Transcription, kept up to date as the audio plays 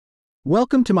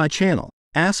Welcome to my channel,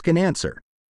 Ask and Answer.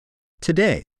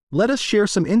 Today, let us share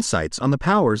some insights on the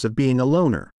powers of being a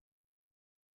loner.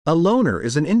 A loner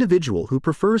is an individual who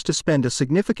prefers to spend a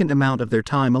significant amount of their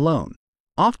time alone,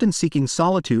 often seeking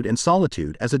solitude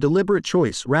as a deliberate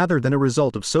choice rather than a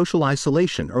result of social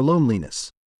isolation or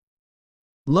loneliness.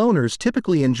 Loners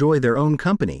typically enjoy their own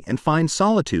company and find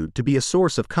solitude to be a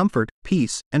source of comfort,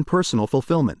 peace, and personal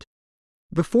fulfillment.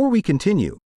 Before we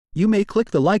continue, you may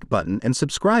click the like button and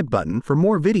subscribe button for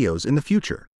more videos in the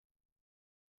future.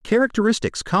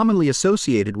 Characteristics commonly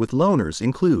associated with loners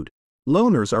include: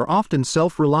 loners are often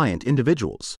self-reliant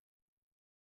individuals.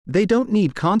 They don't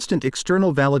need constant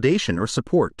external validation or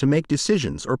support to make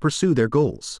decisions or pursue their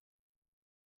goals.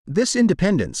 This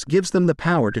independence gives them the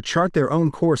power to chart their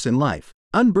own course in life,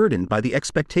 unburdened by the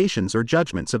expectations or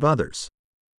judgments of others.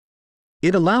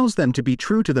 It allows them to be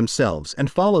true to themselves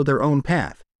and follow their own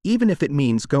path, even if it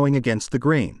means going against the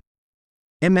grain.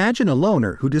 Imagine a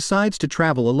loner who decides to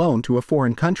travel alone to a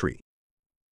foreign country.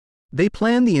 They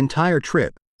plan the entire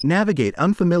trip, navigate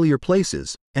unfamiliar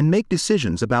places, and make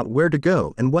decisions about where to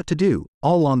go and what to do,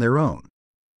 all on their own.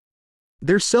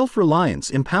 Their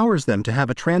self-reliance empowers them to have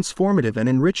a transformative and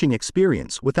enriching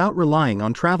experience without relying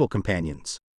on travel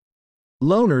companions.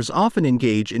 Loners often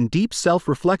engage in deep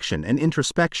self-reflection and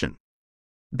introspection.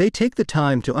 They take the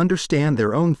time to understand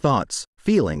their own thoughts,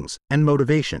 feelings, and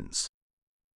motivations.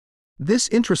 This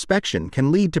introspection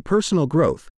can lead to personal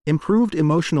growth, improved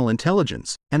emotional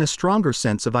intelligence, and a stronger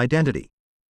sense of identity.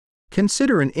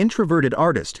 Consider an introverted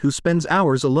artist who spends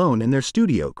hours alone in their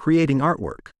studio creating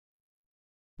artwork.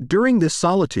 During this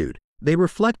solitude, they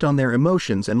reflect on their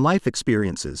emotions and life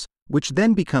experiences, which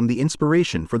then become the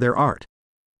inspiration for their art.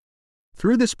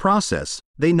 Through this process,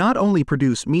 they not only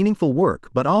produce meaningful work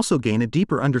but also gain a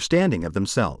deeper understanding of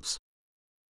themselves.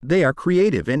 They are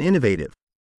creative and innovative.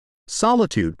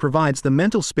 Solitude provides the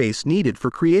mental space needed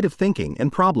for creative thinking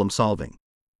and problem solving.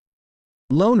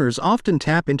 Loners often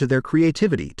tap into their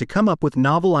creativity to come up with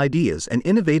novel ideas and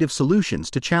innovative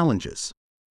solutions to challenges.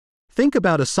 Think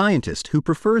about a scientist who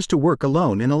prefers to work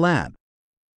alone in a lab.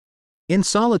 In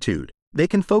solitude, they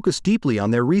can focus deeply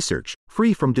on their research,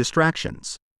 free from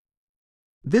distractions.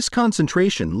 This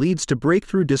concentration leads to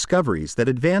breakthrough discoveries that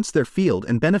advance their field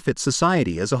and benefit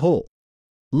society as a whole.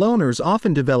 Loners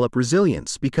often develop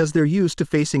resilience because they're used to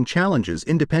facing challenges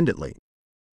independently.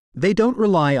 They don't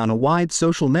rely on a wide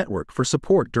social network for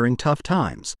support during tough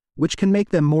times, which can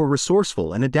make them more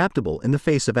resourceful and adaptable in the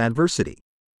face of adversity.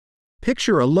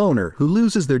 Picture a loner who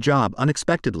loses their job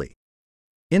unexpectedly.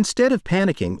 Instead of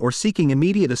panicking or seeking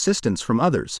immediate assistance from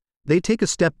others, they take a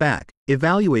step back,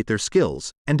 evaluate their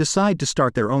skills, and decide to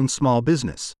start their own small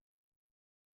business.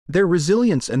 Their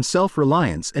resilience and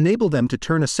self-reliance enable them to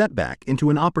turn a setback into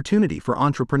an opportunity for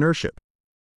entrepreneurship.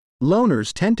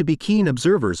 Loners tend to be keen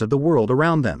observers of the world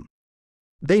around them.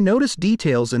 They notice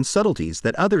details and subtleties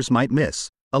that others might miss,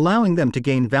 allowing them to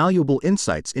gain valuable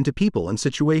insights into people and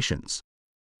situations.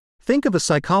 Think of a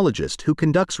psychologist who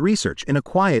conducts research in a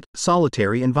quiet,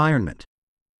 solitary environment.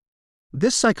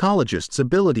 This psychologist's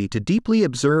ability to deeply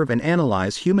observe and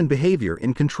analyze human behavior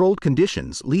in controlled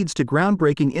conditions leads to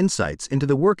groundbreaking insights into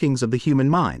the workings of the human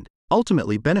mind,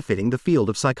 ultimately benefiting the field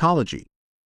of psychology.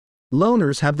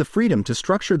 Loners have the freedom to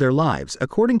structure their lives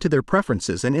according to their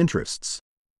preferences and interests.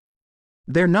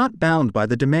 They're not bound by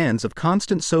the demands of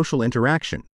constant social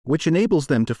interaction, which enables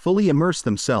them to fully immerse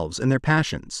themselves in their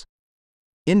passions.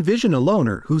 Envision a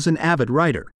loner who's an avid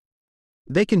writer.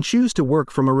 They can choose to work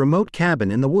from a remote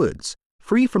cabin in the woods,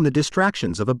 free from the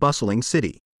distractions of a bustling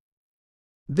city.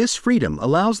 This freedom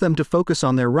allows them to focus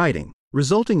on their writing,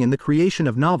 resulting in the creation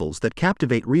of novels that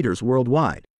captivate readers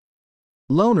worldwide.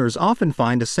 Loners often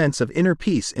find a sense of inner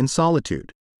peace in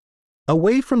solitude.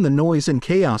 Away from the noise and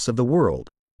chaos of the world,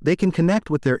 they can connect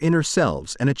with their inner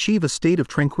selves and achieve a state of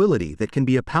tranquility that can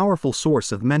be a powerful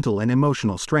source of mental and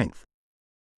emotional strength.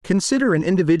 Consider an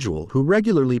individual who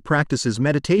regularly practices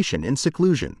meditation in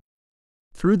seclusion.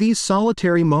 Through these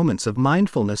solitary moments of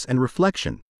mindfulness and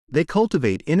reflection, they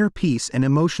cultivate inner peace and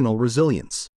emotional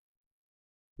resilience.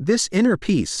 This inner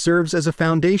peace serves as a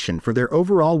foundation for their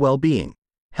overall well-being,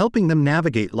 helping them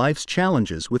navigate life's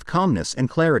challenges with calmness and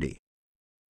clarity.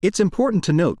 It's important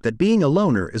to note that being a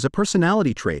loner is a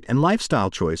personality trait and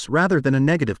lifestyle choice rather than a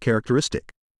negative characteristic.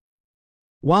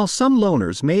 While some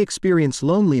loners may experience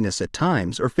loneliness at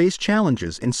times or face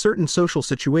challenges in certain social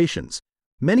situations,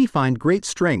 many find great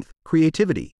strength,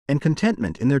 creativity, and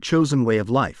contentment in their chosen way of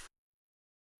life.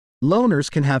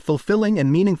 Loners can have fulfilling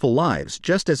and meaningful lives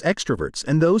just as extroverts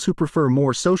and those who prefer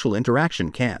more social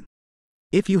interaction can.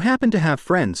 If you happen to have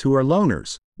friends who are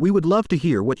loners, we would love to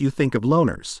hear what you think of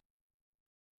loners.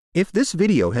 If this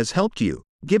video has helped you,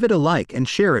 Give it a like and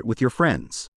share it with your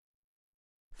friends.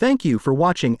 Thank you for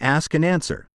watching Ask and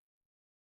Answer.